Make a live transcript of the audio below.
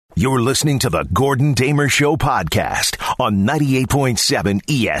You're listening to the Gordon Damer Show podcast on 98.7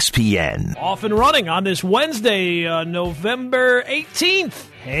 ESPN. Off and running on this Wednesday, November 18th.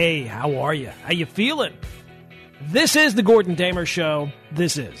 Hey, how are you? How you feeling? This is the Gordon Damer Show.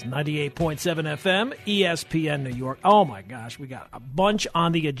 This is 98.7 FM, ESPN New York. Oh, my gosh, we got a bunch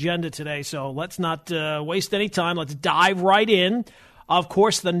on the agenda today, so let's not waste any time. Let's dive right in. Of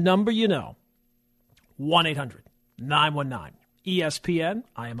course, the number you know, 1-800-919-ESPN.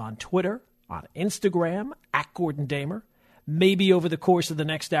 I am on Twitter, on Instagram, at Gordon Damer. Maybe over the course of the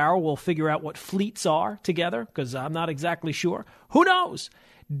next hour, we'll figure out what fleets are together, because I'm not exactly sure. Who knows?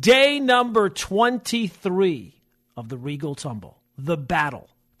 Day number 23 of the Regal Tumble, the battle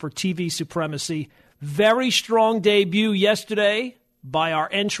for TV supremacy. Very strong debut yesterday by our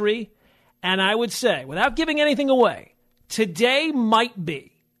entry. And I would say, without giving anything away, today might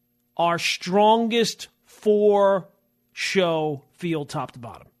be our strongest four-show field top to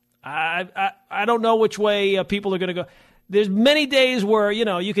bottom. I don't know which way people are going to go. There's many days where,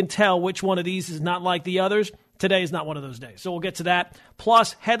 you can tell which one of these is not like the others. Today is not one of those days. So we'll get to that.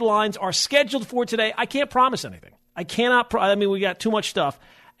 Plus, headlines are scheduled for today. I can't promise anything. I cannot. We got too much stuff.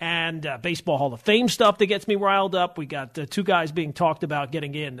 And Baseball Hall of Fame stuff that gets me riled up. We got two guys being talked about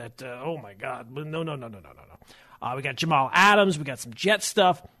getting in that, oh, my God. No. We got Jamal Adams. We got some Jet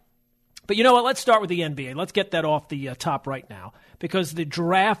stuff. But you know what? Let's start with the NBA. Let's get that off the top right now because the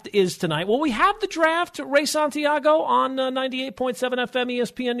draft is tonight. Will we have the draft, Ray Santiago, on 98.7 FM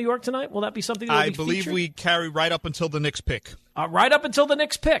ESPN New York tonight? Will that be something that will be believe featured? We carry right up until the Knicks pick. Right up until the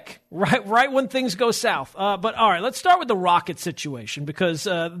Knicks pick, right when things go south. But all right, let's start with the Rockets situation because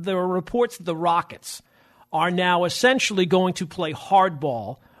there are reports that the Rockets are now essentially going to play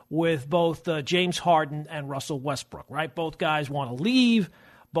hardball with both James Harden and Russell Westbrook, right? Both guys want to leave.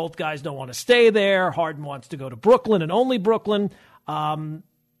 Both guys don't want to stay there. Harden wants to go to Brooklyn and only Brooklyn. And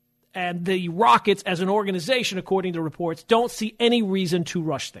the Rockets, as an organization, according to reports, don't see any reason to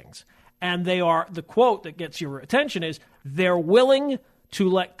rush things. And they are, the quote that gets your attention is, they're willing to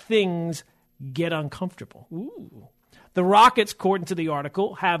let things get uncomfortable. Ooh. The Rockets, according to the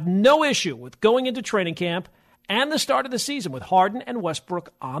article, have no issue with going into training camp and the start of the season with Harden and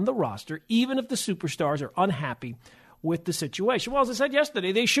Westbrook on the roster, even if the superstars are unhappy with the situation. Well, as I said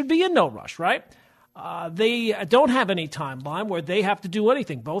yesterday, they should be in no rush, right? They don't have any timeline where they have to do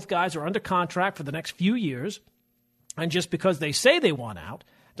anything. Both guys are under contract for the next few years, and just because they say they want out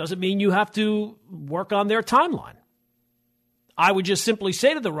doesn't mean you have to work on their timeline. I would just simply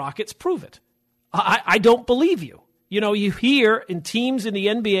say to the Rockets, prove it. I don't believe you. You hear in teams in the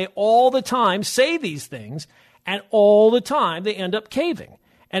NBA all the time say these things, and all the time they end up caving.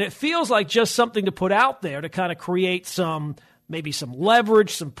 And it feels like just something to put out there to kind of create maybe some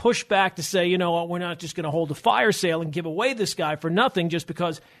leverage, some pushback to say, we're not just going to hold a fire sale and give away this guy for nothing just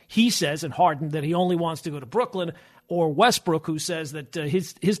because he says, and Harden, that he only wants to go to Brooklyn, or Westbrook, who says that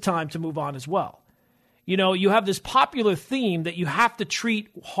his time to move on as well. You have this popular theme that you have to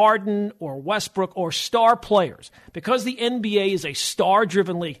treat Harden or Westbrook or star players. Because the NBA is a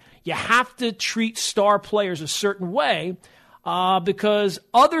star-driven league, you have to treat star players a certain way. Because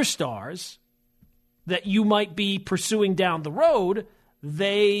other stars that you might be pursuing down the road,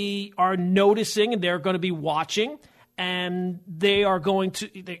 they are noticing and they're going to be watching, and they are going to.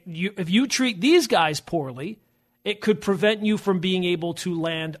 If you treat these guys poorly, it could prevent you from being able to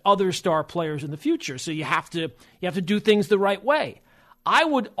land other star players in the future. So you have to do things the right way. I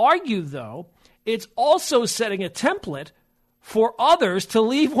would argue, though, it's also setting a template for others to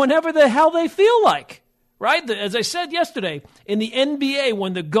leave whenever the hell they feel like. Right? As I said yesterday, in the NBA,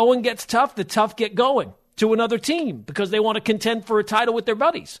 when the going gets tough, the tough get going to another team because they want to contend for a title with their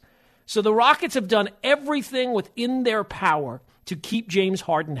buddies. So the Rockets have done everything within their power to keep James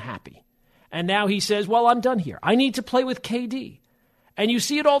Harden happy. And now he says, well, I'm done here. I need to play with KD. And you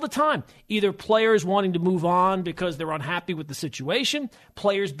see it all the time. Either players wanting to move on because they're unhappy with the situation,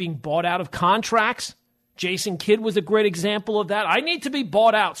 players being bought out of contracts. Jason Kidd was a great example of that. I need to be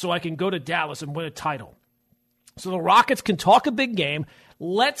bought out so I can go to Dallas and win a title. So the Rockets can talk a big game.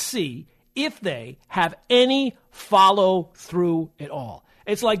 Let's see if they have any follow-through at all.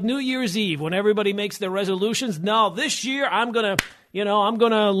 It's like New Year's Eve when everybody makes their resolutions. No, this year I'm going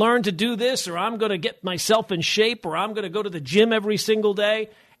to learn to do this, or I'm going to get myself in shape, or I'm going to go to the gym every single day.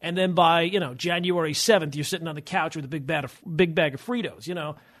 And then by, January 7th, you're sitting on the couch with a big bag of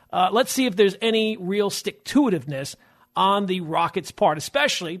Fritos, Let's see if there's any real stick-to-itiveness on the Rockets' part,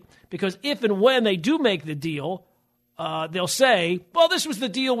 especially because if and when they do make the deal, they'll say, well, this was the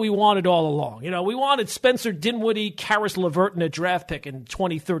deal we wanted all along. We wanted Spencer Dinwiddie, Karis LeVert, and a draft pick in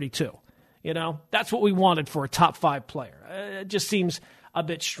 2032. That's what we wanted for a top 5 player. It just seems a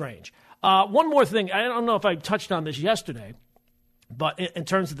bit strange. One more thing. I don't know if I touched on this yesterday, but in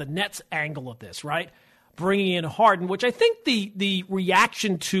terms of the Nets angle of this, right? Bringing in Harden, which I think the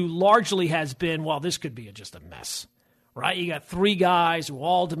reaction to largely has been, well, this could be just a mess, right? You got three guys who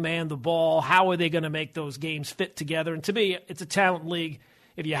all demand the ball. How are they going to make those games fit together? And to me, it's a talent league.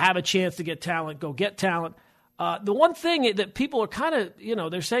 If you have a chance to get talent, go get talent. The one thing that people are kind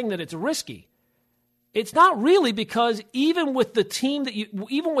of, they're saying that it's risky. It's not really, because even with the team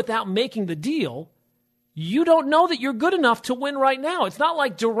even without making the deal, you don't know that you're good enough to win right now. It's not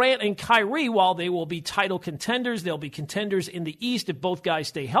like Durant and Kyrie, while they will be title contenders, they'll be contenders in the East if both guys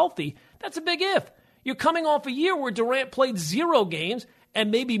stay healthy. That's a big if. You're coming off a year where Durant played 0 games,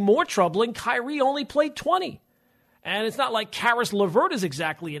 and maybe more troubling, Kyrie only played 20. And it's not like Karis LeVert is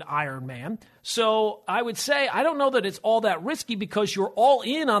exactly an Iron Man. So I would say I don't know that it's all that risky, because you're all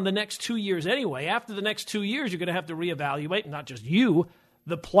in on the next 2 years anyway. After the next 2 years, you're going to have to reevaluate, not just you.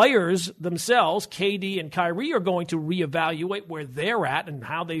 The players themselves, KD and Kyrie, are going to reevaluate where they're at and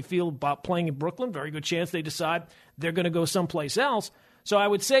how they feel about playing in Brooklyn. Very good chance they decide they're going to go someplace else. So I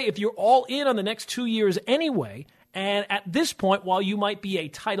would say if you're all in on the next 2 years anyway, and at this point, while you might be a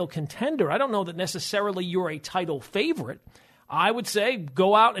title contender, I don't know that necessarily you're a title favorite. I would say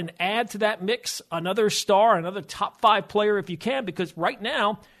go out and add to that mix another star, another top 5 player if you can, because right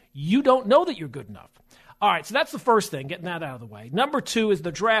now you don't know that you're good enough. All right, so that's the first thing, getting that out of the way. Number 2 is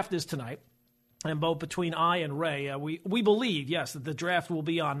the draft is tonight. And both between I and Ray, we believe, yes, that the draft will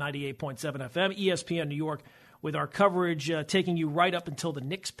be on 98.7 FM, ESPN New York, with our coverage taking you right up until the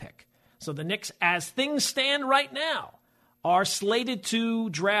Knicks pick. So the Knicks, as things stand right now, are slated to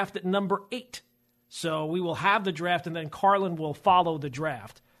draft at number 8. So we will have the draft, and then Carlin will follow the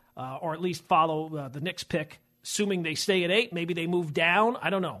draft, or at least follow the Knicks pick, assuming they stay at 8. Maybe they move down. I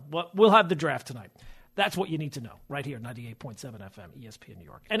don't know. But we'll have the draft tonight. That's what you need to know right here, 98.7 FM, ESPN New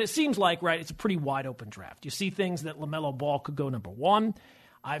York. And it seems like, right, it's a pretty wide-open draft. You see things that LaMelo Ball could go number 1.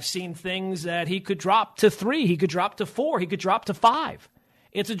 I've seen things that he could drop to 3. He could drop to 4. He could drop to 5.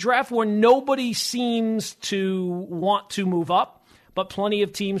 It's a draft where nobody seems to want to move up, but plenty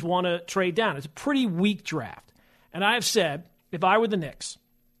of teams want to trade down. It's a pretty weak draft. And I have said, if I were the Knicks,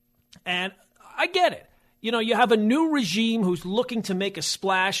 and I get it, you have a new regime who's looking to make a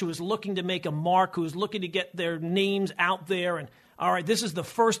splash, who is looking to make a mark, who's looking to get their names out there. And, all right, this is the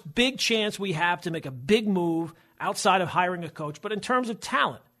first big chance we have to make a big move outside of hiring a coach. But in terms of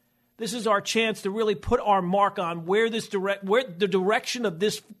talent, this is our chance to really put our mark on where the direction of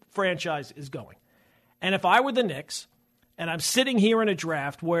this franchise is going. And if I were the Knicks, and I'm sitting here in a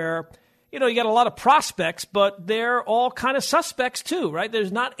draft where, you got a lot of prospects, but they're all kind of suspects too, right?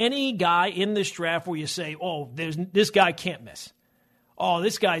 There's not any guy in this draft where you say, oh, this guy can't miss. Oh,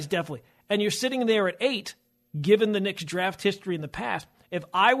 this guy's definitely. And you're sitting there at 8, given the Knicks draft history in the past. If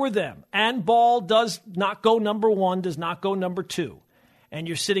I were them, and Ball does not go number 1, does not go number 2, and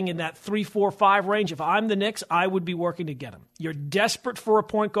you're sitting in that 3, 4, 5 range, if I'm the Knicks, I would be working to get him. You're desperate for a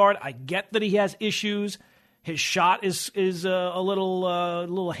point guard. I get that he has issues. His shot is a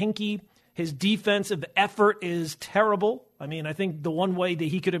little hinky. His defensive effort is terrible. I mean, I think the one way that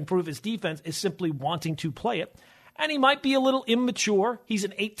he could improve his defense is simply wanting to play it. And he might be a little immature. He's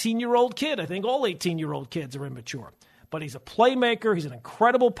an 18-year-old kid. I think all 18-year-old kids are immature. But he's a playmaker. He's an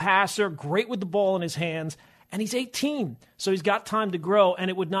incredible passer, great with the ball in his hands. And he's 18, so he's got time to grow, and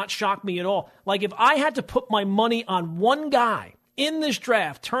it would not shock me at all. Like, if I had to put my money on one guy in this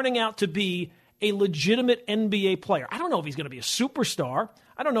draft turning out to be a legitimate NBA player, I don't know if he's going to be a superstar.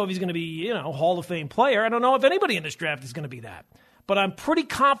 I don't know if he's going to be, Hall of Fame player. I don't know if anybody in this draft is going to be that. But I'm pretty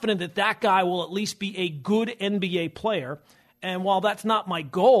confident that that guy will at least be a good NBA player. And while that's not my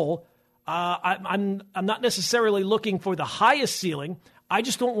goal, I'm not necessarily looking for the highest ceiling. I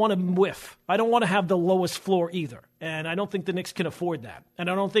just don't want to whiff. I don't want to have the lowest floor either. And I don't think the Knicks can afford that. And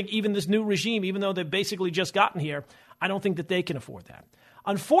I don't think even this new regime, even though they've basically just gotten here, I don't think that they can afford that.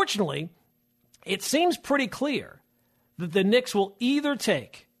 Unfortunately, it seems pretty clear that the Knicks will either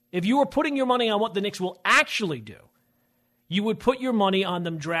take, if you were putting your money on what the Knicks will actually do, you would put your money on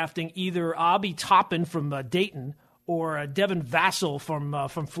them drafting either Obi Toppin from Dayton or Devin Vassell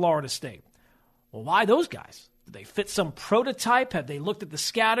from Florida State. Well, why those guys? Do they fit some prototype? Have they looked at the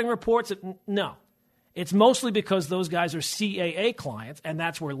scouting reports? No. It's mostly because those guys are CAA clients, and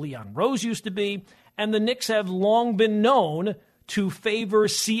that's where Leon Rose used to be, and the Knicks have long been known to favor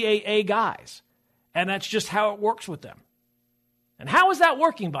CAA guys. And that's just how it works with them. And how is that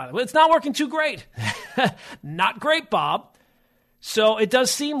working, by the way? It's not working too great. Not great, Bob. So it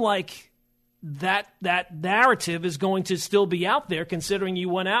does seem like that narrative is going to still be out there, considering you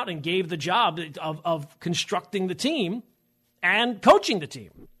went out and gave the job of constructing the team, and coaching the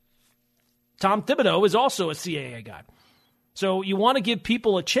team. Tom Thibodeau is also a CAA guy. So you want to give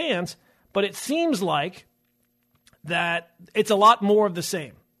people a chance, but it seems like that it's a lot more of the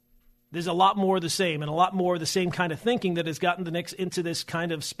same. There's a lot more of the same and a lot more of the same kind of thinking that has gotten the Knicks into this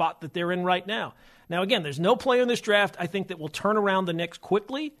kind of spot that they're in right now. Now, again, there's no player in this draft, I think, that will turn around the Knicks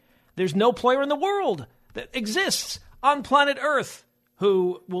quickly. There's no player in the world that exists on planet Earth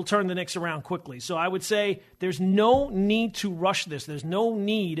who will turn the Knicks around quickly. So I would say there's no need to rush this. There's no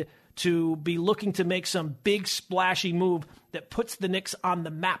need to be looking to make some big splashy move that puts the Knicks on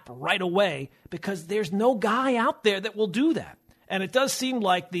the map right away, because there's no guy out there that will do that. And it does seem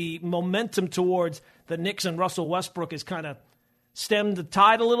like the momentum towards the Knicks and Russell Westbrook is kind of stemmed the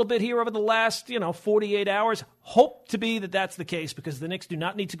tide a little bit here over the last, 48 hours. Hope to be that that's the case, because the Knicks do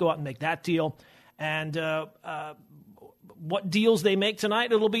not need to go out and make that deal. And what deals they make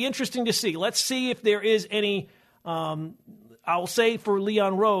tonight, it'll be interesting to see. Let's see if there is any, I'll say for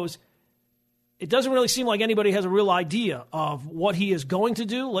Leon Rose, it doesn't really seem like anybody has a real idea of what he is going to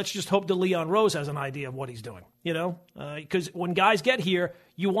do. Let's just hope that Leon Rose has an idea of what he's doing, because when guys get here,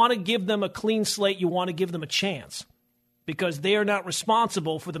 you want to give them a clean slate. You want to give them a chance, because they are not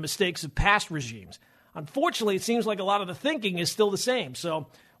responsible for the mistakes of past regimes. Unfortunately, it seems like a lot of the thinking is still the same. So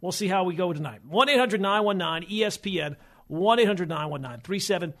we'll see how we go tonight. 1-800-919-ESPN,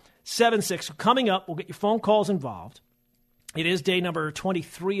 1-800-919-3776. Coming up, we'll get your phone calls involved. It is day number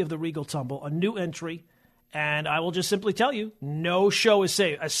 23 of the Regal Tumble, a new entry, and I will just simply tell you, no show is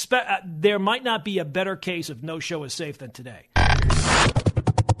safe. There might not be a better case of no show is safe than today.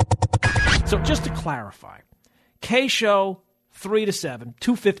 So just to clarify, K-Show 3 to 7,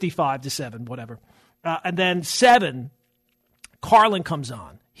 2:55 to 7, whatever, and then 7, Carlin comes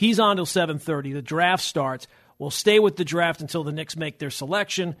on. He's on till 7:30. The draft starts. We'll stay with the draft until the Knicks make their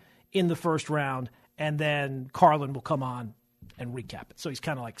selection in the first round, and then Carlin will come on and recap it. So he's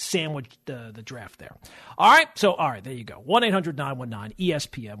kind of like sandwiched the draft there. All right, there you go.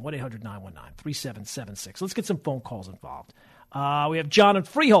 1-800-919-ESPN, 1-800-919-3776. Let's get some phone calls involved. We have John in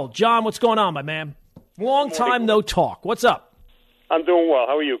Freehold. John, what's going on, my man? Long time no talk. What's up? I'm doing well.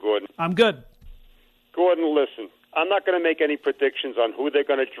 How are you, Gordon? I'm good. Gordon, listen, I'm not going to make any predictions on who they're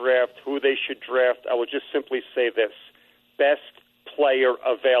going to draft, who they should draft. I will just simply say this: best player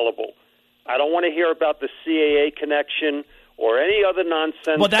available. I don't want to hear about the CAA connection or any other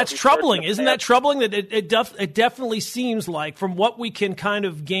nonsense. Well, that's troubling. Isn't that troubling? That it definitely seems like, from what we can kind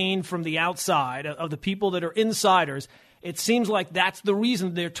of gain from the outside of the people that are insiders, it seems like that's the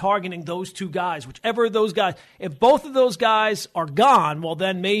reason they're targeting those two guys, whichever of those guys. If both of those guys are gone, well,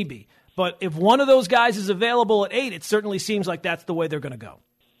 then maybe. But if one of those guys is available at 8, it certainly seems like that's the way they're going to go.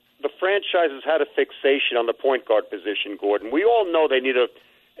 The franchise has had a fixation on the point guard position, Gordon. We all know they need a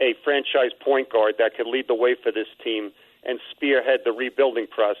franchise point guard that could lead the way for this team and spearhead the rebuilding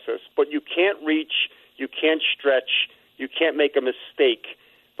process. But you can't reach, you can't stretch, you can't make a mistake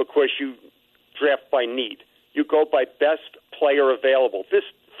because you draft by need. You go by best player available. This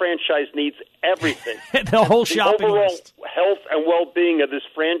franchise needs everything. The whole shopping overall list. Health and well-being of this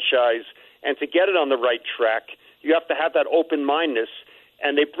franchise, and to get it on the right track, you have to have that open-mindedness.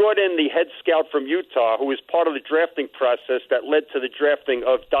 And they brought in the head scout from Utah, who was part of the drafting process that led to the drafting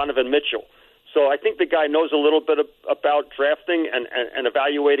of Donovan Mitchell. So I think the guy knows a little bit about drafting and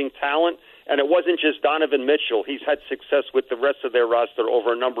evaluating talent. And it wasn't just Donovan Mitchell. He's had success with the rest of their roster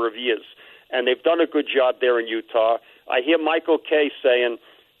over a number of years. And they've done a good job there in Utah. I hear Michael Kay saying,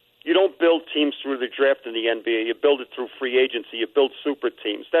 you don't build teams through the draft in the NBA. You build it through free agency. You build super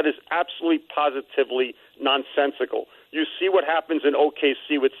teams. That is absolutely positively nonsensical. You see what happens in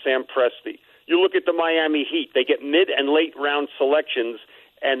OKC with Sam Presti. You look at the Miami Heat. They get mid- and late-round selections,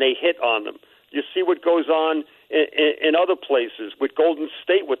 and they hit on them. You see what goes on in other places with Golden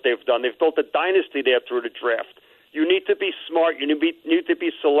State, what they've done. They've built a dynasty there through the draft. You need to be smart. You need to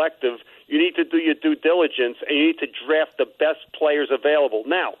be selective. You need to do your due diligence, and you need to draft the best players available.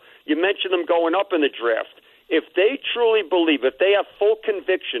 Now, you mentioned them going up in the draft. If they truly believe, if they have full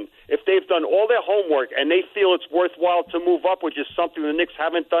conviction, if they've done all their homework and they feel it's worthwhile to move up, which is something the Knicks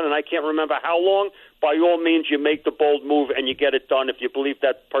haven't done, and I can't remember how long, by all means you make the bold move and you get it done if you believe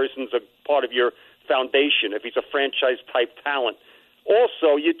that person's a part of your foundation, if he's a franchise-type talent.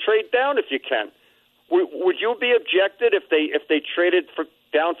 Also, you trade down if you can. Would you be objected if they traded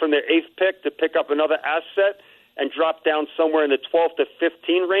down from their 8th pick to pick up another asset and drop down somewhere in the 12 to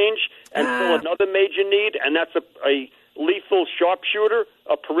 15 range and fill another major need, and that's a lethal sharpshooter,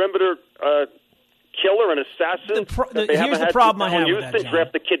 a perimeter killer, an assassin? Here's the problem I have with that, John.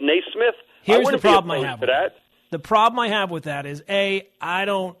 Draft the kid Naismith. Here's the problem I have with that. The problem I have with that is, A, I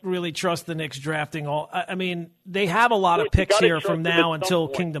don't really trust the Knicks drafting all. I mean, they have a lot of picks here from now until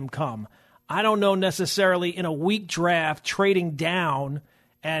Kingdom Come. I don't know necessarily in a weak draft trading down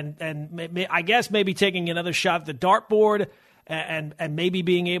and I guess maybe taking another shot at the dartboard and maybe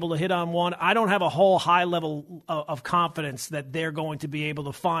being able to hit on one. I don't have a whole high level of confidence that they're going to be able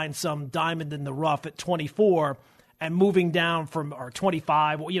to find some diamond in the rough at 24 and moving down from, or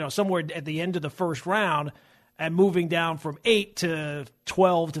 25, somewhere at the end of the first round, and moving down from 8 to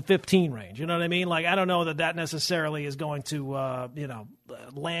 12 to 15 range. You know what I mean? Like, I don't know that necessarily is going to,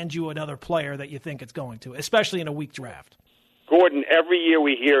 land you another player that you think it's going to, especially in a weak draft. Gordon, every year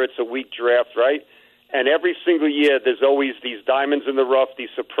we hear it's a weak draft, right? And every single year there's always these diamonds in the rough, these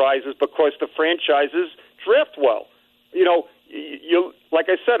surprises, because the franchises draft well. You like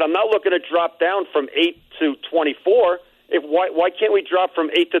I said, I'm not looking to drop down from 8 to 24. Why can't we drop from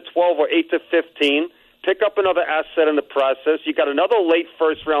 8 to 12 or 8 to 15? Pick up another asset in the process. You got another late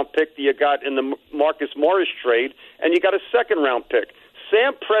first-round pick that you got in the Marcus Morris trade, and you got a second-round pick.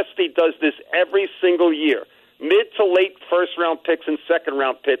 Sam Presti does this every single year. Mid to late first-round picks and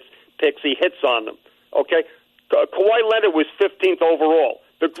second-round picks, he hits on them. Okay? Kawhi Leonard was 15th overall.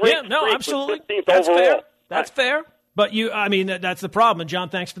 The Greek absolutely. Was 15th That's overall. Fair. That's fair. But that's the problem. And John,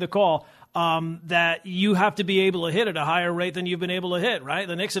 thanks for the call. That you have to be able to hit at a higher rate than you've been able to hit, right?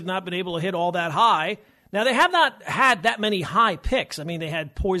 The Knicks have not been able to hit all that high. Now, they have not had that many high picks. I mean, they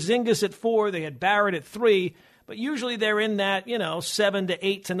had Porzingis at 4, they had Barrett at 3, but usually they're in that, 7 to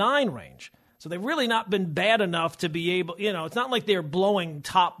 8 to 9 range. So they've really not been bad enough to be able, it's not like they're blowing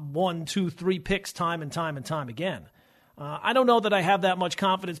top 1, 2, 3 picks time and time again. I don't know that I have that much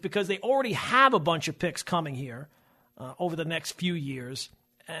confidence because they already have a bunch of picks coming here over the next few years.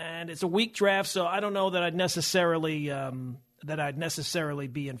 And it's a weak draft, so I don't know that I'd necessarily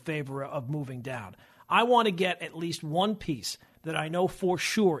be in favor of moving down. I want to get at least one piece that I know for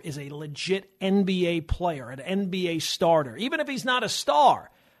sure is a legit NBA player, an NBA starter. Even if he's not a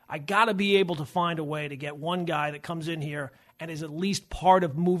star, I got to be able to find a way to get one guy that comes in here and is at least part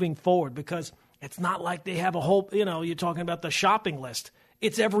of moving forward, because it's not like they have a whole, you're talking about the shopping list.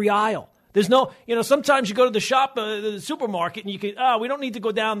 It's every aisle. There's no, sometimes you go to the supermarket and you can, we don't need to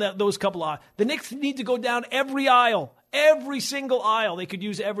go down those couple aisles. The Knicks need to go down every aisle. Every single aisle. They could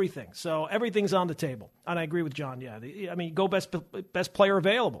use everything. So everything's on the table. And I agree with John. Yeah. Go best player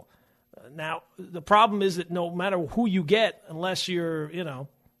available. Now, the problem is that no matter who you get, unless you're,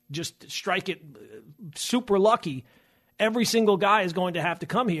 just strike it super lucky, every single guy is going to have to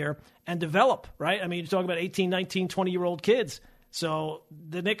come here and develop, right? I mean, you're talking about 18, 19, 20-year-old kids. So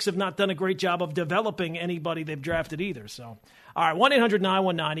the Knicks have not done a great job of developing anybody they've drafted either. So, all right,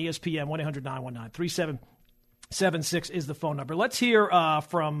 1-800-919-ESPN, 1-800-919-3776 is the phone number. Let's hear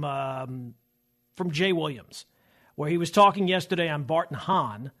from Jay Williams, where he was talking yesterday on Bart and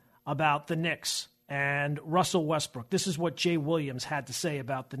Hahn about the Knicks and Russell Westbrook. This is what Jay Williams had to say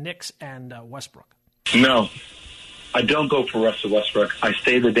about the Knicks and Westbrook. No, I don't go for Russell Westbrook. I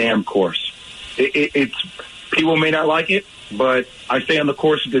stay the damn course. It's people may not like it, but I stay on the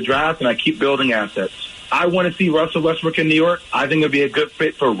course of the draft and I keep building assets. I want to see Russell Westbrook in New York. I think it'd be a good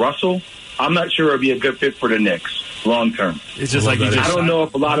fit for Russell. I'm not sure it'd be a good fit for the Knicks long term. It's just I don't know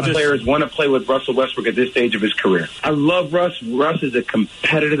if a lot of players want to play with Russell Westbrook at this stage of his career. I love Russ. Russ is a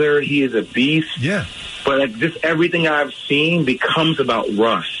competitor. He is a beast. Yeah. But just everything I've seen becomes about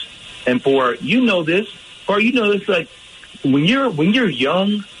Russ. And like when you're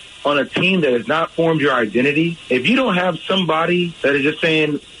young on a team that has not formed your identity, if you don't have somebody that is just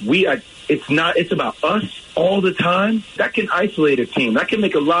saying it's about us all the time, that can isolate a team. That can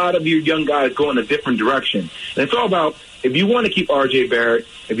make a lot of your young guys go in a different direction. And it's all about, if you want to keep R.J. Barrett,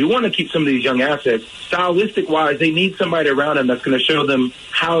 if you want to keep some of these young assets, stylistic-wise, they need somebody around them that's going to show them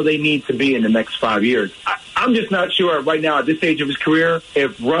how they need to be in the next 5 years. I'm just not sure right now at this stage of his career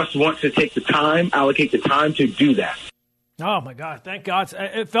if Russ wants to take the time, allocate the time to do that. Oh, my God. Thank God.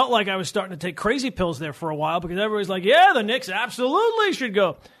 It felt like I was starting to take crazy pills there for a while because everybody's like, yeah, the Knicks absolutely should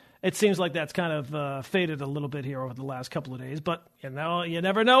go. It seems like that's kind of faded a little bit here over the last couple of days. But, you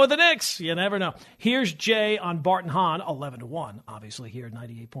never know with the Knicks. You never know. Here's Jay on Bart and Hahn, 11-1, obviously here at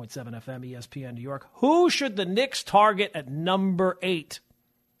 98.7 FM, ESPN New York. Who should the Knicks target at number 8?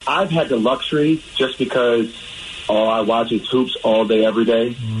 I've had the luxury, just because all I watch is hoops all day, every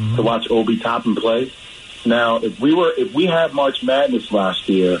day, to watch Obi Toppin play. Now, if we had March Madness last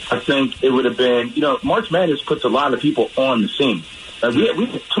year, I think it would have been, March Madness puts a lot of people on the scene. We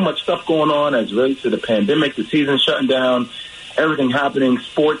have too much stuff going on as relates to the pandemic, the season shutting down, everything happening,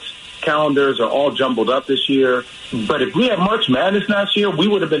 sports calendars are all jumbled up this year. But if we had March Madness last year, we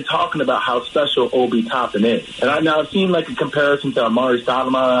would have been talking about how special Obi Toppin is. And now it seemed like a comparison to Amari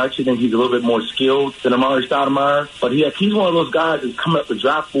Stoudemire. I actually think he's a little bit more skilled than Amari Stoudemire. But he's one of those guys who's coming up the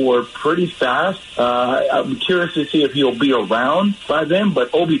draft board pretty fast. I'm curious to see if he'll be around by then.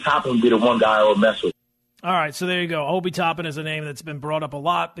 But Obi Toppin would be the one guy I would mess with. All right, so there you go. Obi Toppin is a name that's been brought up a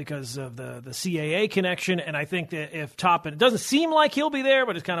lot because of the CAA connection, and I think that if Toppin, it doesn't seem like he'll be there,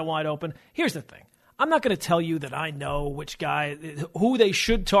 but it's kind of wide open. Here's the thing. I'm not going to tell you that I know which guy, who they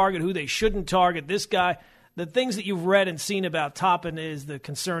should target, who they shouldn't target, this guy. The things that you've read and seen about Toppin is the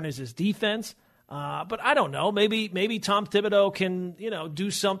concern is his defense. But I don't know. Maybe Tom Thibodeau can,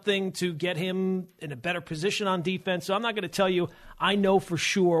 do something to get him in a better position on defense. So I'm not going to tell you I know for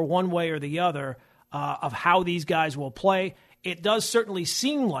sure one way or the other of how these guys will play. It does certainly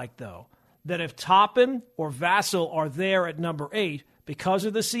seem like, though, that if Toppin or Vassell are there at number 8 because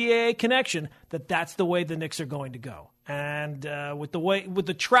of the CAA connection, that's the way the Knicks are going to go. And with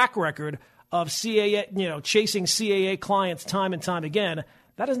the track record of CAA, chasing CAA clients time and time again,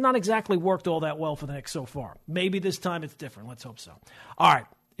 that has not exactly worked all that well for the Knicks so far. Maybe this time it's different. Let's hope so. All right,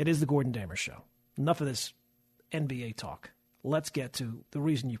 it is the Gordon Damer Show. Enough of this NBA talk. Let's get to the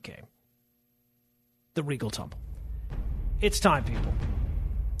reason you came. The Regal Tumble. It's time, people.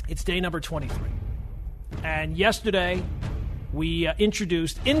 It's day number 23. And yesterday, we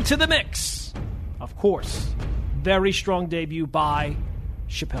introduced into the mix, of course, very strong debut by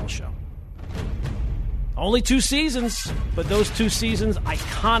Chappelle Show. Only 2 seasons, but those 2 seasons,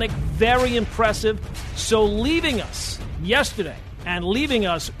 iconic, very impressive. So leaving us yesterday, and leaving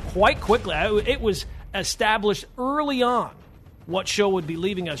us quite quickly, it was established early on what show would be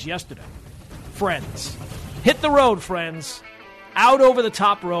leaving us yesterday. Friends. Hit the road, Friends. Out over the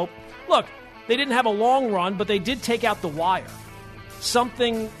top rope. Look, they didn't have a long run, but they did take out The Wire.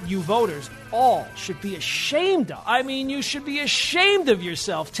 Something you voters all should be ashamed of. I mean, you should be ashamed of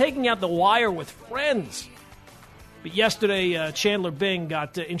yourself taking out The Wire with Friends. But yesterday, Chandler Bing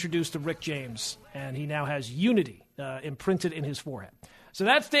got introduced to Rick James, and he now has Unity imprinted in his forehead. So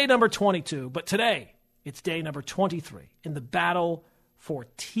that's day number 22. But today, it's day number 23 in the battle for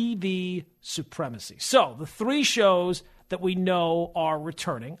TV supremacy. So the 3 shows that we know are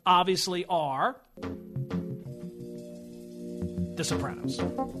returning obviously are The Sopranos.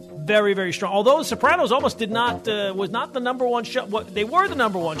 Very, very strong. Although The Sopranos almost was not the number one show. They were the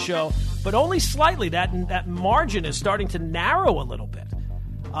number one show, but only slightly. That margin is starting to narrow a little bit.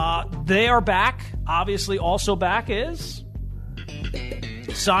 They are back. Obviously also back is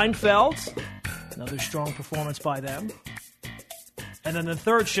Seinfeld. Another strong performance by them. And then the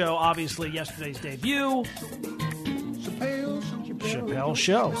third show, obviously, yesterday's debut, Chappelle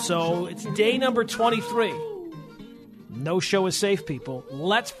Show. So it's day number 23. No show is safe, people.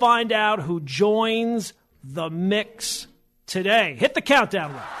 Let's find out who joins the mix today. Hit the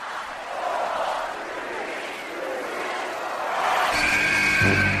countdown round.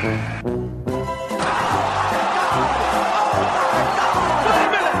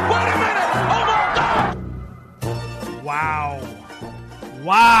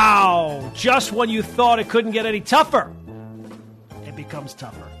 Wow. Just when you thought it couldn't get any tougher, it becomes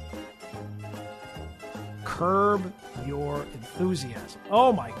tougher. Curb Your Enthusiasm.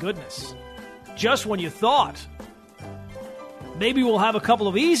 Oh, my goodness. Just when you thought. Maybe we'll have a couple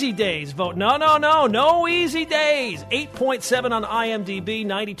of easy days. Vote. No easy days. 8.7 on IMDb,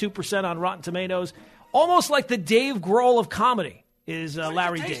 92% on Rotten Tomatoes. Almost like the Dave Grohl of comedy is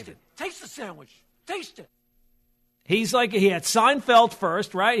Larry David. Taste the sandwich. Taste it. He's like, he had Seinfeld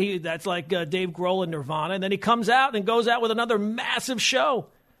first, right? That's like Dave Grohl and Nirvana. And then he comes out and goes out with another massive show,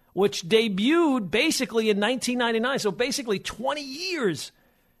 which debuted basically in 1999. So basically 20 years.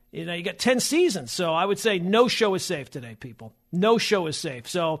 You got 10 seasons. So I would say no show is safe today, people. No show is safe.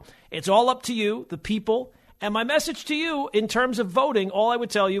 So it's all up to you, the people. And my message to you in terms of voting, all I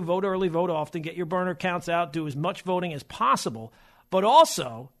would tell you, vote early, vote often, get your burner counts out, do as much voting as possible. But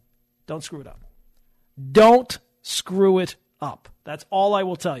also, don't screw it up. Don't screw it up. That's all I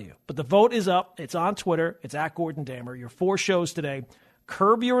will tell you. But the vote is up. It's on Twitter. It's at Gordon Damer. Your 4 shows today: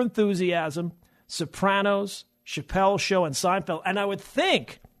 Curb Your Enthusiasm, Sopranos, Chappelle Show, and Seinfeld. And I would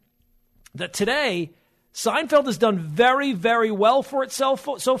think that today, Seinfeld has done very, very well for itself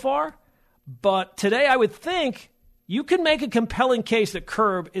so far. But today, I would think you can make a compelling case that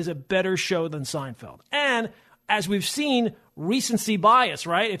Curb is a better show than Seinfeld. And as we've seen, recency bias,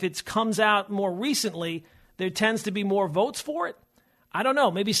 right? If it comes out more recently, there tends to be more votes for it. I don't know.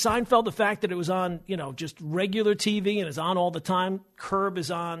 Maybe Seinfeld, the fact that it was on, just regular TV and is on all the time. Curb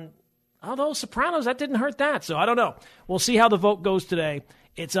is on, although Sopranos, that didn't hurt that. So I don't know. We'll see how the vote goes today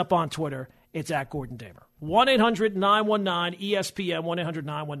It's up on Twitter. It's at Gordon Damer. 1-800-919-ESPN,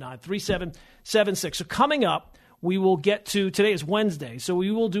 1-800-919-3776. So coming up, we will get to, today is Wednesday, so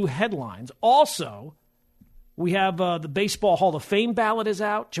we will do headlines. Also, we have the Baseball Hall of Fame ballot is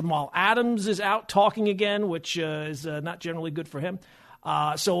out. Jamal Adams is out talking again, which is not generally good for him.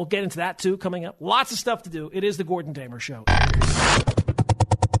 So we'll get into that, too, coming up. Lots of stuff to do. It is the Gordon Damer Show. All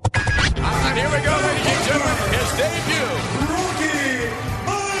right, here we go, ladies and gentlemen. His debut.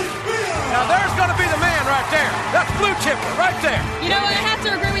 Now, there's going to be the man right there. That's Blue Chipper right there. You know what? I have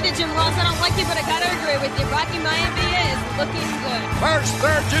to agree with you, Jim Ross. I don't like you, but I got to agree with you. Rocky Maivia is looking good. First,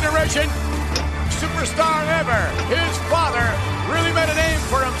 third-generation superstar ever. His father really made a name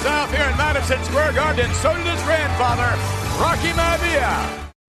for himself here in Madison Square Garden. So did his grandfather, Rocky Maivia.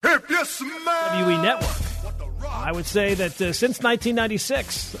 If you smell WE Network. I would say that since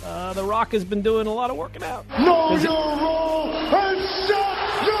 1996, The Rock has been doing a lot of working out. Know your role and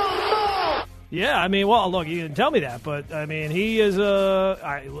shut your mouth! Yeah, I mean, well, look, you didn't tell me that, but, I mean, he is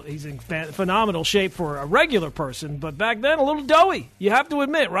he's in phenomenal shape for a regular person, but back then, a little doughy. You have to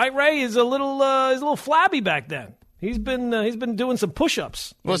admit, right, Ray? He's a little flabby back then. He's been doing some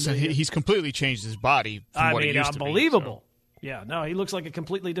push-ups. Listen, he's completely changed his body from what he used to be. Unbelievable. So. Yeah, no, he looks like a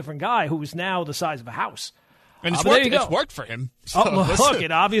completely different guy who is now the size of a house. And it's worked for him. So look,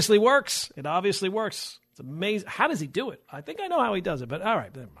 it obviously works. It's amazing. How does he do it? I think I know how he does it, but all right,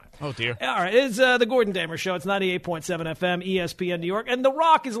 never mind. Oh, dear. All right, it's the Gordon Damer Show. It's 98.7 FM, ESPN New York. And The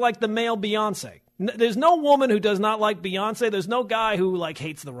Rock is like the male Beyonce. There's no woman who does not like Beyonce. There's no guy who,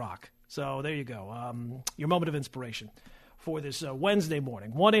 hates The Rock. So there you go. Your moment of inspiration for this Wednesday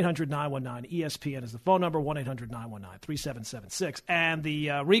morning. 1-800-919-ESPN is the phone number, 1-800-919-3776. And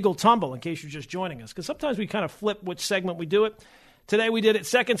the Regal Tumble, in case you're just joining us, because sometimes we kind of flip which segment we do it. Today we did it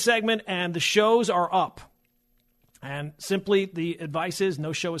second segment, and the shows are up. And simply the advice is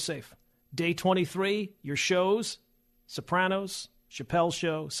no show is safe. Day 23, your shows, Sopranos, Chappelle's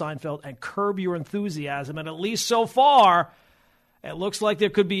Show, Seinfeld, and Curb Your Enthusiasm. And at least so far, it looks like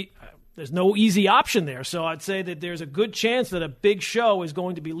there could be... There's no easy option there, so I'd say that there's a good chance that a big show is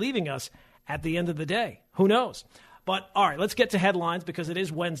going to be leaving us at the end of the day. Who knows? But, all right, let's get to headlines because it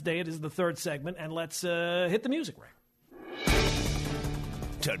is Wednesday. It is the third segment, and let's hit the music, Ray.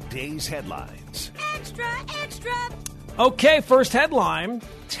 Today's headlines. Extra, extra. Okay, first headline.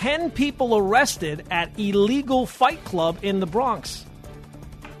 10 people arrested at illegal fight club in the Bronx.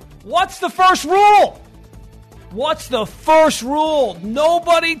 What's the first rule? What's the first rule?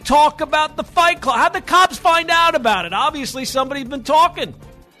 Nobody talk about the fight club. How'd the cops find out about it? Obviously, somebody's been talking.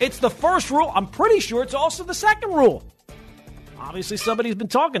 It's the first rule. I'm pretty sure it's also the second rule. Obviously, somebody's been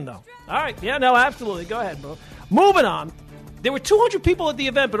talking, though. All right. Yeah, no, absolutely. Go ahead, bro. Moving on. There were 200 people at the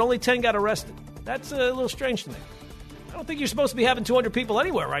event, but only 10 got arrested. That's a little strange to me. I don't think you're supposed to be having 200 people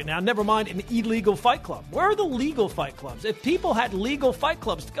anywhere right now, never mind an illegal fight club. Where are the legal fight clubs? If people had legal fight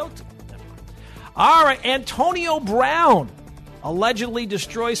clubs to go to. All right, Antonio Brown allegedly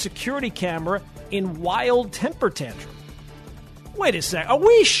destroys security camera in wild temper tantrum. Wait a sec. Are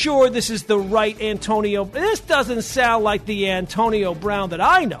we sure this is the right Antonio? This doesn't sound like the Antonio Brown that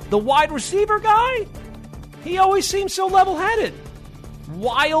I know. The wide receiver guy? He always seems so level-headed.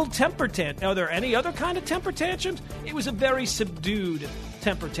 Wild temper tantrum. Are there any other kind of temper tantrums? It was a very subdued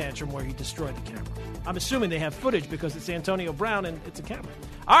temper tantrum where he destroyed the camera. I'm assuming they have footage because it's Antonio Brown and it's a camera.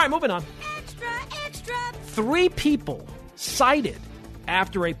 All right, moving on. Extra, extra. 3 people cited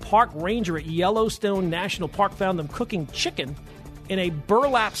after a park ranger at Yellowstone National Park found them cooking chicken in a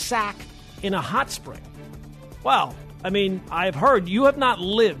burlap sack in a hot spring. Well, I mean, I've heard you have not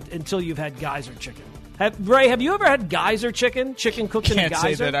lived until you've had geyser chicken. Ray, have you ever had geyser chicken? Chicken cooked in a geyser?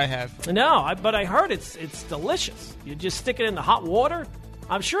 Can't say that I have. No, but I heard it's delicious. You just stick it in the hot water.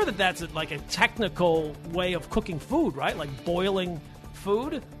 I'm sure that's like a technical way of cooking food, right? Like boiling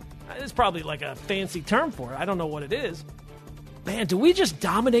food. It's probably like a fancy term for it. I don't know what it is. Man, do we just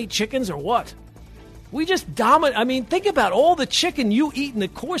dominate chickens or what? We just dominate. I mean, think about all the chicken you eat in the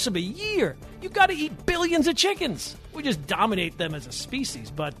course of a year. You've got to eat billions of chickens. We just dominate them as a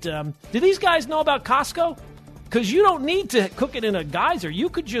species. But do these guys know about Costco? Because you don't need to cook it in a geyser. You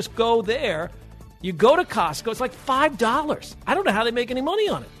could just go there. You go to Costco. It's like $5. I don't know how they make any money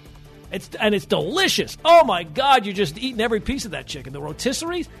on it. It's delicious. Oh, my God, you're just eating every piece of that chicken. The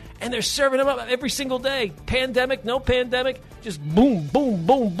rotisseries, and they're serving them up every single day. Pandemic, no pandemic, just boom, boom,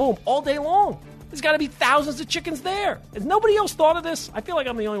 boom, boom, all day long. There's got to be thousands of chickens there. Has nobody else thought of this? I feel like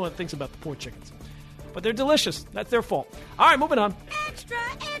I'm the only one that thinks about the poor chickens. But they're delicious. That's their fault. All right, moving on. Extra,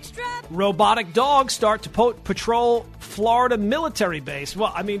 extra. Robotic dogs start to patrol Florida military base.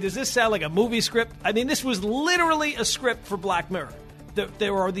 Well, I mean, does this sound like a movie script? I mean, this was literally a script for Black Mirror.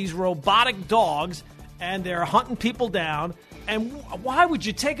 there are these robotic dogs, and they're hunting people down. And why would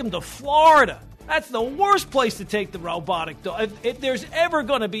you take them to Florida? That's the worst place to take the robotic dog. If there's ever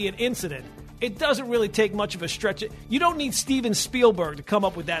going to be an incident, it doesn't really take much of a stretch. You don't need Steven Spielberg to come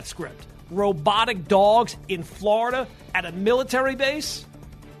up with that script. Robotic dogs in Florida at a military base?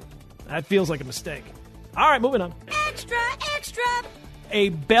 That feels like a mistake. All right, moving on. Extra, extra. A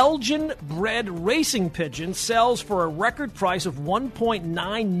Belgian-bred racing pigeon sells for a record price of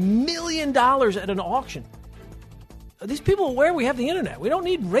 $1.9 million at an auction. These people are aware we have the internet. We don't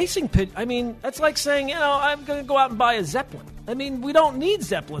need racing pigeons. I mean, that's like saying, I'm going to go out and buy a Zeppelin. I mean, we don't need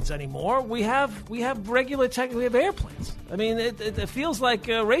Zeppelins anymore. We have regular tech. We have airplanes. I mean, it feels like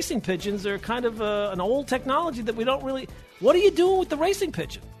racing pigeons are kind of an old technology that we don't really. What are you doing with the racing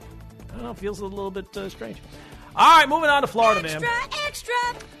pigeon? I don't know. It feels a little bit strange. All right, moving on to Florida man. Extra.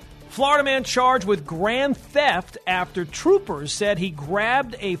 Florida man charged with grand theft after troopers said he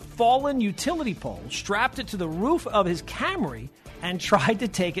grabbed a fallen utility pole, strapped it to the roof of his Camry, and tried to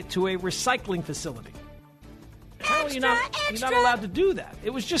take it to a recycling facility. Apparently you're not allowed to do that. It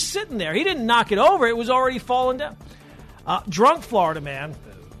was just sitting there. He didn't knock it over. It was already falling down. Drunk Florida man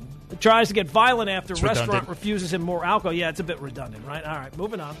tries to get violent after restaurant refuses him more alcohol. Yeah, it's a bit redundant, right? All right,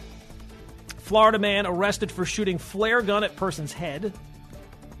 moving on. Florida man arrested for shooting flare gun at person's head.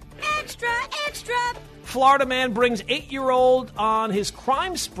 Extra, extra. Florida man brings 8-year-old on his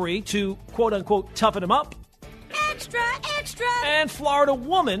crime spree to, quote-unquote, toughen him up. Extra, extra. And Florida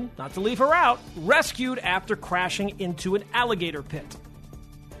woman, not to leave her out, rescued after crashing into an alligator pit.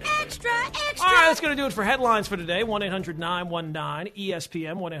 Extra, extra. All right, that's going to do it for headlines for today.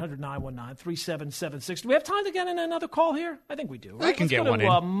 1-800-919-ESPN, 1-800-919-3776. Do we have time to get in another call here? I think we do. Right? I can get one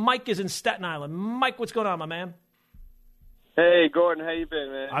in. Mike is in Staten Island. Mike, what's going on, my man? Hey, Gordon, how you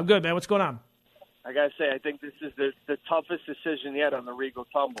been, man? I'm good, man. What's going on? I got to say, I think this is the toughest decision yet on the Regal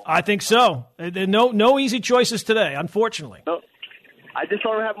Tumble. I think so. No easy choices today, unfortunately. No, I just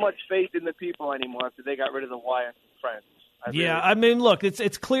don't have much faith in the people anymore after they got rid of the Wyatt friends. I mean, look,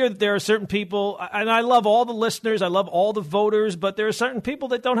 it's clear that there are certain people, and I love all the listeners, I love all the voters, but there are certain people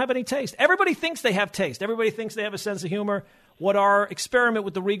that don't have any taste. Everybody thinks they have taste. Everybody thinks they have a sense of humor. What our experiment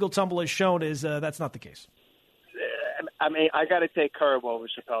with the Regal Tumble has shown is that's not the case. I mean, I got to take Curb over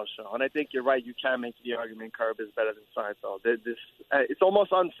Chappelle's show, and I think you're right. You can make the argument Curb is better than Seinfeld. It's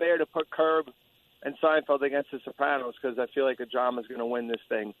almost unfair to put Curb and Seinfeld against The Sopranos because I feel like a drama's going to win this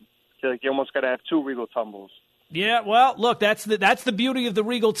thing. I feel like you almost got to have two Regal Tumbles. Yeah, well, look, that's the beauty of the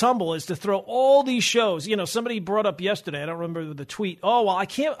Regal Tumble is to throw all these shows. You know, somebody brought up yesterday, I don't remember the tweet, I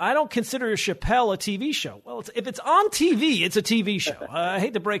don't consider Chappelle a TV show. Well, if it's on TV, it's a TV show. I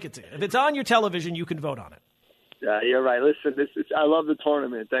hate to break it to you. If it's on your television, you can vote on it. Yeah, you're right. Listen, I love the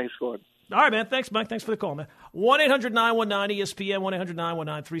tournament. Thanks, Gordon. All right, man. Thanks, Mike. Thanks for the call, man. 1-800-919-ESPN,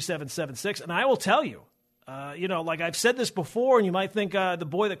 1-800-919-3776. And I will tell you, like I've said this before, and you might think the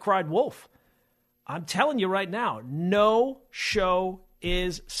boy that cried wolf. I'm telling you right now, no show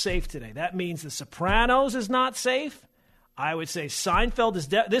is safe today. That means The Sopranos is not safe. I would say Seinfeld is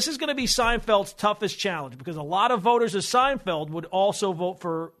this is going to be Seinfeld's toughest challenge because a lot of voters of Seinfeld would also vote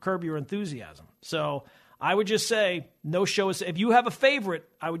for Curb Your Enthusiasm. So I would just say no show is safe. If you have a favorite,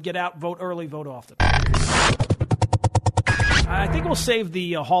 I would get out, vote early, vote often. I think we'll save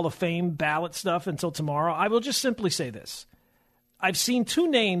the Hall of Fame ballot stuff until tomorrow. I will just simply say this. I've seen two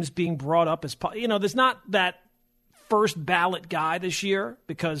names being brought up as, there's not that first ballot guy this year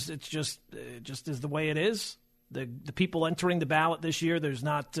because it just is the way it is. The people entering the ballot this year, there's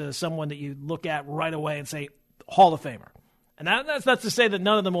not someone that you look at right away and say Hall of Famer. And that's not to say that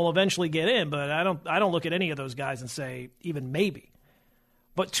none of them will eventually get in, but I don't look at any of those guys and say even maybe.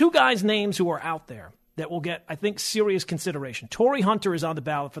 But two guys' names who are out there that will get, I think, serious consideration. Torrey Hunter is on the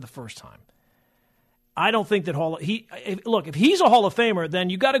ballot for the first time. I don't think that if he's a Hall of Famer, then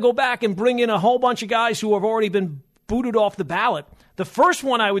you got to go back and bring in a whole bunch of guys who have already been booted off the ballot. The first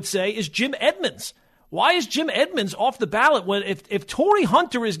one I would say is Jim Edmonds. Why is Jim Edmonds off the ballot when if Torrey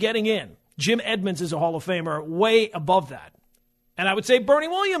Hunter is getting in, Jim Edmonds is a Hall of Famer way above that. And I would say Bernie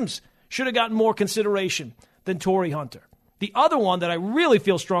Williams should have gotten more consideration than Torrey Hunter. The other one that I really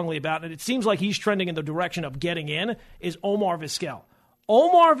feel strongly about, and it seems like he's trending in the direction of getting in, is Omar Vizquel.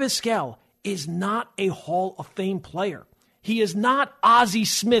 Omar Vizquel is not a Hall of Fame player. He is not Ozzie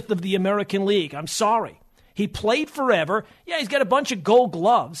Smith of the American League. I'm sorry. He played forever. Yeah, he's got a bunch of gold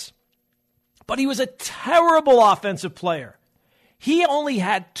gloves. But he was a terrible offensive player. He only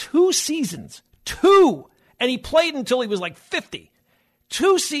had 2 seasons. 2! And he played until he was like 50.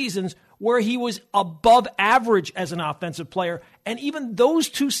 2 seasons where he was above average as an offensive player. And even those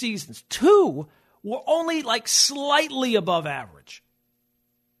 2 seasons, 2, were only like slightly above average.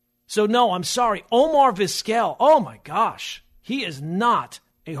 So, no, I'm sorry. Omar Vizquel, oh, my gosh. He is not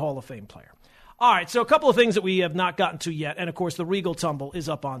a Hall of Fame player. All right, so a couple of things that we have not gotten to yet. And, of course, the Regal Tumble is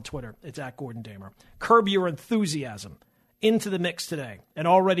up on Twitter. It's at Gordon Damer. Curb your enthusiasm into the mix today. And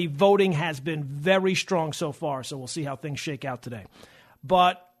already voting has been very strong so far, so we'll see how things shake out today.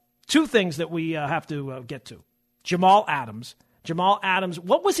 But two things that we have to get to. Jamal Adams,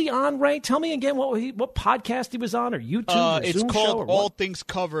 what was he on, Ray? Tell me again what podcast he was on, or YouTube, or it's Zoom called show, or All what? Things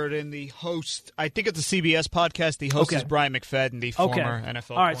Covered, and the host, I think it's a CBS podcast. The host is Brian McFadden, the former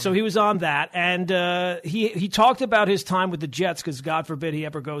NFL All right, so he was on that, and he talked about his time with the Jets, because God forbid he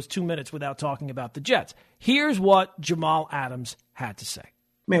ever goes 2 minutes without talking about the Jets. Here's what Jamal Adams had to say.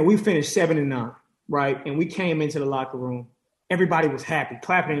 Man, we finished 7-9, right? And we came into the locker room. Everybody was happy,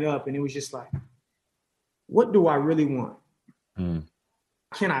 clapping it up, and it was just like, what do I really want?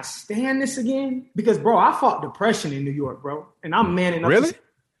 Can I stand this again? Because, bro, I fought depression in New York, bro. And I'm man enough. Really?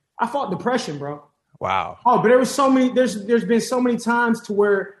 I fought depression, bro. Wow. Oh, but there was so many. There's been so many times to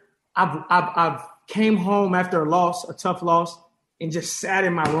where I've came home after a tough loss, and just sat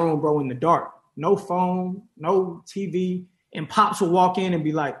in my room, bro, in the dark. No phone, no TV. And Pops would walk in and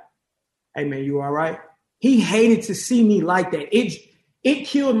be like, "Hey, man, you all right?" He hated to see me like that. It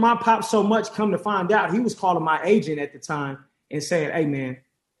killed my Pop so much. Come to find out, he was calling my agent at the time and saying, "Hey, man,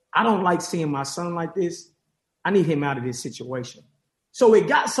 I don't like seeing my son like this. I need him out of this situation." So it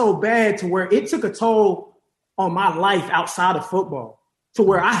got so bad to where it took a toll on my life outside of football, to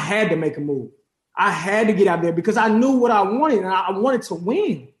where I had to make a move. I had to get out there because I knew what I wanted, and I wanted to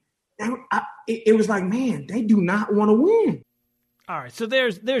win. It was like, man, they do not want to win. All right, so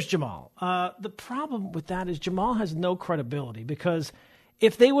there's Jamal. The problem with that is Jamal has no credibility, because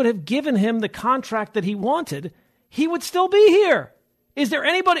if they would have given him the contract that he wanted, he would still be here. Is there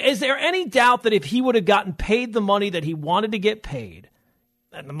any doubt that if he would have gotten paid the money that he wanted to get paid,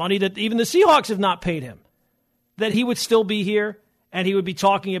 and the money that even the Seahawks have not paid him, that he would still be here, and he would be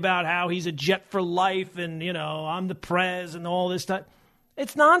talking about how he's a Jet for life, and, I'm the Prez and all this stuff?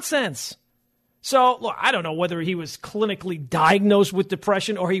 It's nonsense. So, look, I don't know whether he was clinically diagnosed with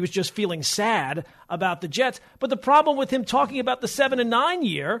depression or he was just feeling sad about the Jets. But the problem with him talking about the 7-9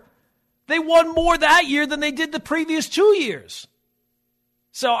 year, they won more that year than they did the previous 2 years.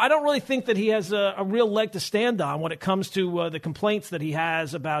 So I don't really think that he has a real leg to stand on when it comes to the complaints that he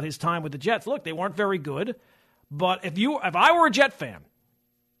has about his time with the Jets. Look, they weren't very good. But if I were a Jet fan,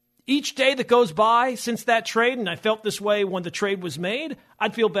 each day that goes by since that trade, and I felt this way when the trade was made,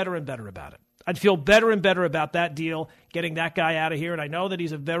 I'd feel better and better about it. I'd feel better and better about that deal, getting that guy out of here. And I know that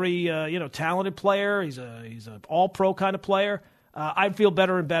he's a very, talented player. He's an all-pro kind of player. I'd feel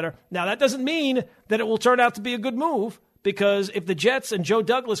better and better. Now, that doesn't mean that it will turn out to be a good move, because if the Jets and Joe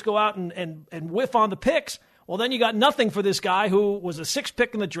Douglas go out and whiff on the picks, well, then you got nothing for this guy who was a 6th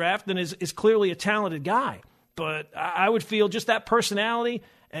pick in the draft and is clearly a talented guy. But I would feel just that personality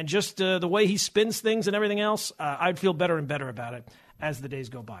and just the way he spins things and everything else, I'd feel better and better about it as the days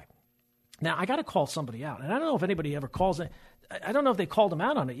go by. Now, I got to call somebody out, and I don't know if anybody ever calls it. I don't know if they called him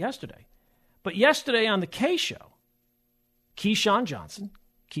out on it yesterday. But yesterday on the K Show, Keyshawn Johnson,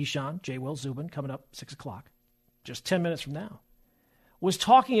 J. Will Zubin, coming up 6 o'clock, just 10 minutes from now, was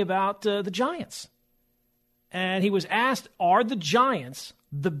talking about the Giants. And he was asked, are the Giants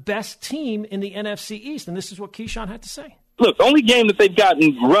the best team in the NFC East? And this is what Keyshawn had to say. Look, the only game that they've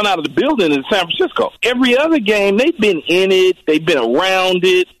gotten run out of the building is San Francisco. Every other game, they've been in it, they've been around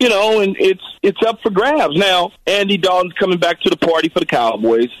it, and it's up for grabs. Now, Andy Dalton's coming back to the party for the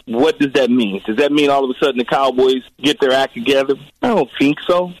Cowboys. What does that mean? Does that mean all of a sudden the Cowboys get their act together? I don't think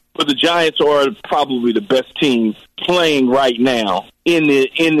so. But the Giants are probably the best team playing right now in the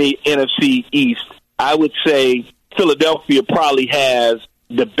NFC East. I would say Philadelphia probably has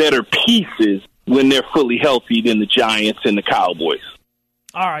the better pieces when they're fully healthy than the Giants and the Cowboys.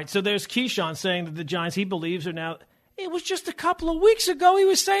 All right, so there's Keyshawn saying that the Giants, he believes, are now... It was just a couple of weeks ago he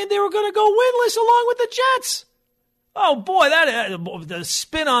was saying they were going to go winless along with the Jets. Oh, boy, the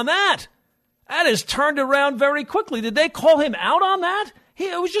spin on that has turned around very quickly. Did they call him out on that?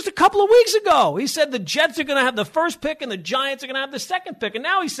 It was just a couple of weeks ago. He said the Jets are going to have the first pick and the Giants are going to have the second pick. And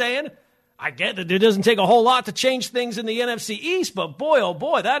now he's saying... I get that it doesn't take a whole lot to change things in the NFC East, but boy, oh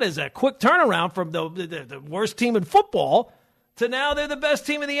boy, that is a quick turnaround from the worst team in football to now they're the best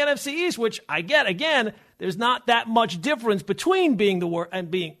team in the NFC East, which I get. Again, there's not that much difference between being the worst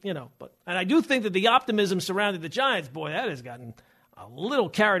and being, and I do think that the optimism surrounding the Giants, boy, that has gotten a little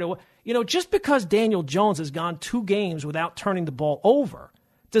carried away. Just because Daniel Jones has gone 2 games without turning the ball over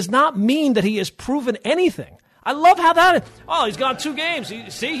does not mean that he has proven anything. I love how that is. Oh, he's gone 2 games.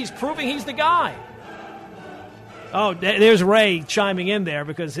 He's proving he's the guy. Oh, there's Ray chiming in there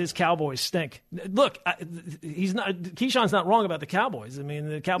because his Cowboys stink. Look, Keyshawn's not wrong about the Cowboys. I mean,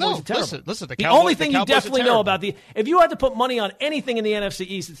 the Cowboys are terrible. Listen, the only thing you definitely know about if you had to put money on anything in the NFC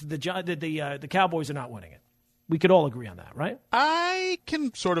East, it's the Cowboys are not winning it. We could all agree on that, right? I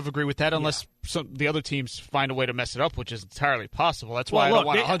can sort of agree with that, unless the other teams find a way to mess it up, which is entirely possible. That's why I don't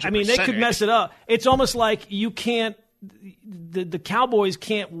want 100%. I mean, they could mess it up. It's almost like you can't. The Cowboys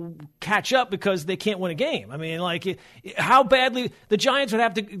can't catch up because they can't win a game. I mean, like, how badly the Giants would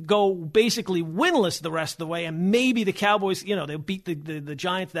have to go basically winless the rest of the way, and maybe the Cowboys, they'll beat the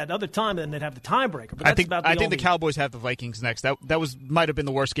Giants that other time, and then they'd have the tiebreaker. But I think the Cowboys have the Vikings next. That might have been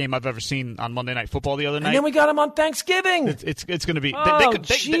the worst game I've ever seen on Monday Night Football the other night. And then we got them on Thanksgiving. It's going to be. But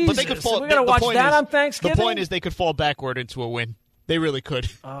they could fall. We got to watch that on Thanksgiving. The point is, they could fall backward into a win. They really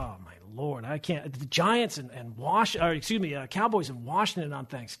could. Oh my Lord, I can't. The Giants and Cowboys in Washington on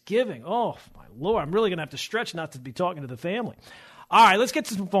Thanksgiving. Oh, my Lord, I'm really going to have to stretch not to be talking to the family. All right, let's get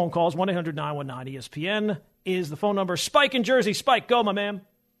to some phone calls. 1-800-919-ESPN is the phone number. Spike in Jersey. Spike, go, my man.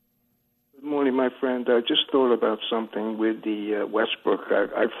 Good morning, my friend. I just thought about something with the Westbrook.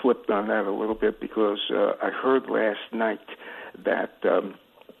 I flipped on that a little bit because I heard last night that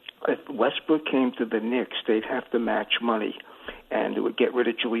if Westbrook came to the Knicks, they'd have to match money. And it would get rid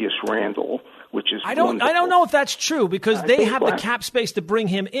of Julius Randle, which is wonderful. I don't know if that's true because they have the cap space to bring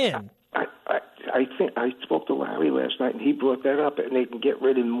him in. I think I spoke to Larry last night, and he brought that up, and they can get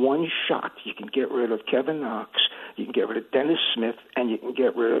rid in one shot. You can get rid of Kevin Knox, you can get rid of Dennis Smith, and you can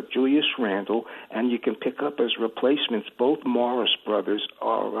get rid of Julius Randle, and you can pick up as replacements. Both Morris brothers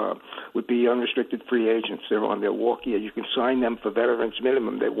would be unrestricted free agents. They're on their walk year. You can sign them for veterans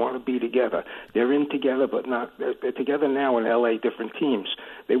minimum. They want to be together. They're in together, but not. They're together now in L.A., different teams.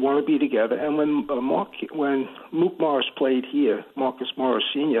 They want to be together. And when Mook Morris played here, Marcus Morris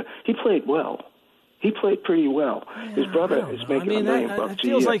Sr., he played well. He played pretty well. His brother is making $1 million bucks a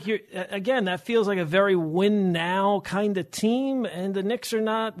year. That feels like a very win now kind of team, and the Knicks are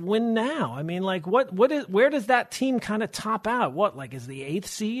not win now. I mean, like, where does that team kind of top out? What, like, is the 8th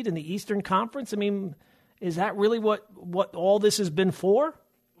seed in the Eastern Conference? I mean, is that really what all this has been for?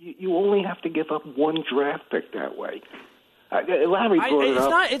 You only have to give up one draft pick that way. Larry brought it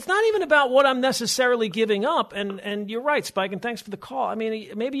up. It's not even about what I'm necessarily giving up, and you're right, Spike, and thanks for the call. I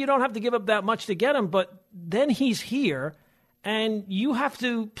mean, maybe you don't have to give up that much to get him, but then he's here, and you have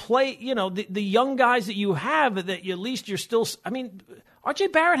to play, the young guys that you have that at least you're still – I mean, R.J.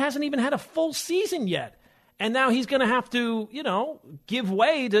 Barrett hasn't even had a full season yet, and now he's going to have to, give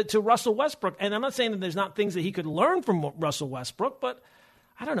way to Russell Westbrook. And I'm not saying that there's not things that he could learn from Russell Westbrook, but –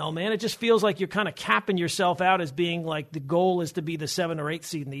 I don't know, man. It just feels like you're kind of capping yourself out as being like the goal is to be the 7 or 8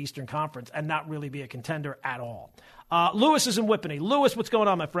 seed in the Eastern Conference and not really be a contender at all. Lewis is in Whippany. Lewis, what's going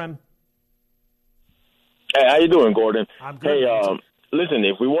on, my friend? Hey, how you doing, Gordon? I'm good. Hey, listen,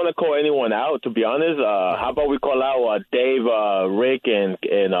 if we want to call anyone out, to be honest, how about we call out Dave, Rick, and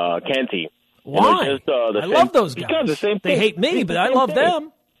Canty? Why? I love those guys. Because the same thing. They hate me, but I love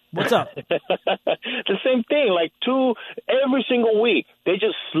them. What's up? The same thing. Like every single week, they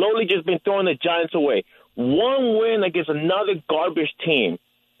just slowly been throwing the Giants away. One win against another garbage team,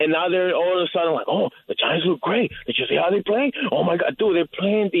 and now they're all of a sudden like, oh, the Giants look great. Did you see how they play? Oh my God, dude, they're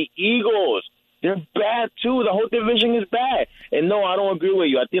playing the Eagles. They're bad too. The whole division is bad. And no, I don't agree with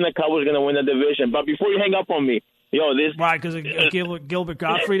you. I think the Cowboys are going to win the division. But before you hang up on me, right, because Gilbert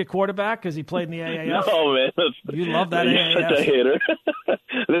Gottfried, a quarterback, because he played in the AAF? No, man. You love that AAF. You're such a hater.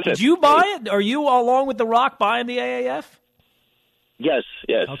 Listen, did you buy it? Are you, along with The Rock, buying the AAF? Yes.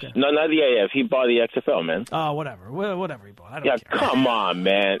 Okay. No, not the AAF. He bought the XFL, man. Oh, whatever he bought. I don't care. Come on,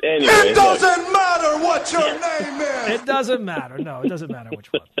 man. Anyway, it doesn't matter what your name is. It doesn't matter. No, it doesn't matter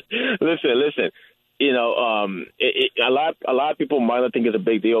which one. Listen. A lot of people might not think it's a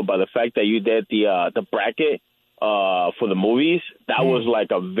big deal, but the fact that you did the bracket for the movies, that was like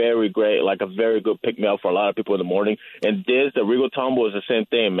a very good pick-me-up for a lot of people in the morning. And the Regal Tumble is the same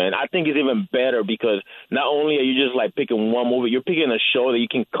thing, man. I think it's even better because not only are you just like picking one movie, you're picking a show that you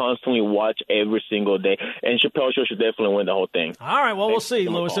can constantly watch every single day. And Chappelle Show should definitely win the whole thing. All right, well, we'll see,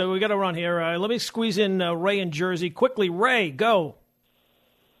 Lewis. So we got to run here. Let me squeeze in Ray in Jersey quickly. Ray, go.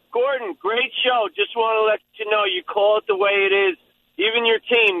 Gordon, great show. Just want to let you know you call it the way it is. Even your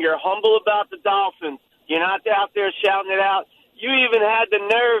team, you're humble about the Dolphins. You're not out there shouting it out. You even had the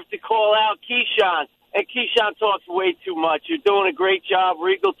nerve to call out Keyshawn, and Keyshawn talks way too much. You're doing a great job.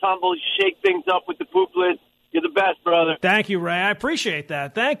 Regal Tumble, you shake things up with the poop list. You're the best, brother. Thank you, Ray. I appreciate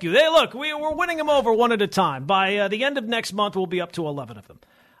that. Thank you. Hey, look, we're winning them over one at a time. By the end of next month, we'll be up to 11 of them.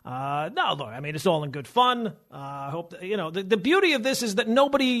 No, look, I mean, it's all in good fun. I hope that, the beauty of this is that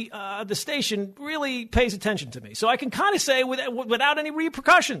nobody at the station really pays attention to me. So I can kind of say without any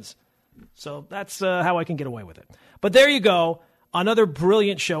repercussions. So that's how I can get away with it. But there you go. Another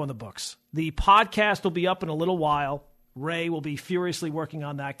brilliant show in the books. The podcast will be up in a little while. Ray will be furiously working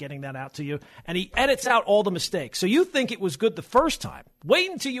on that, getting that out to you. And he edits out all the mistakes. So you think it was good the first time. Wait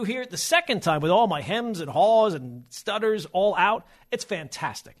until you hear it the second time with all my hems and haws and stutters all out. It's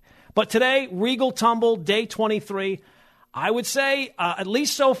fantastic. But today, Regal Tumble, day 23. I would say, at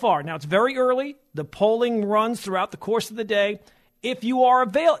least so far. Now, it's very early. The polling runs throughout the course of the day. If you are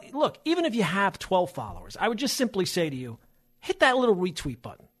available, look, even if you have 12 followers, I would just simply say to you, hit that little retweet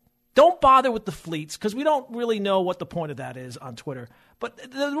button. Don't bother with the fleets because we don't really know what the point of that is on Twitter. But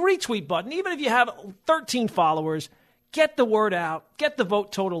the retweet button, even if you have 13 followers, get the word out, get the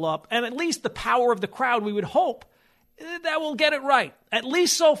vote total up, and at least the power of the crowd, we would hope, that will get it right. At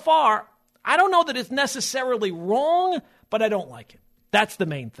least so far, I don't know that it's necessarily wrong, but I don't like it. That's the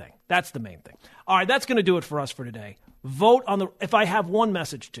main thing. All right, that's going to do it for us for today. Vote on if I have one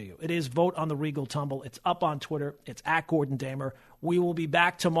message to you, it is vote on the Regal Tumble. It's up on Twitter. It's at Gordon Damer. We will be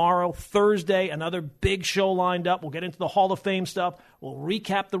back tomorrow, Thursday, another big show lined up. We'll get into the Hall of Fame stuff. We'll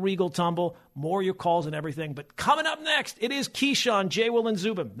recap the Regal Tumble, more of your calls and everything. But coming up next, it is Keyshawn, J. Will, and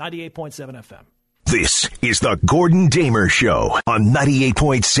Zubin, 98.7 FM. This is the Gordon Damer Show on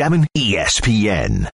 98.7 ESPN.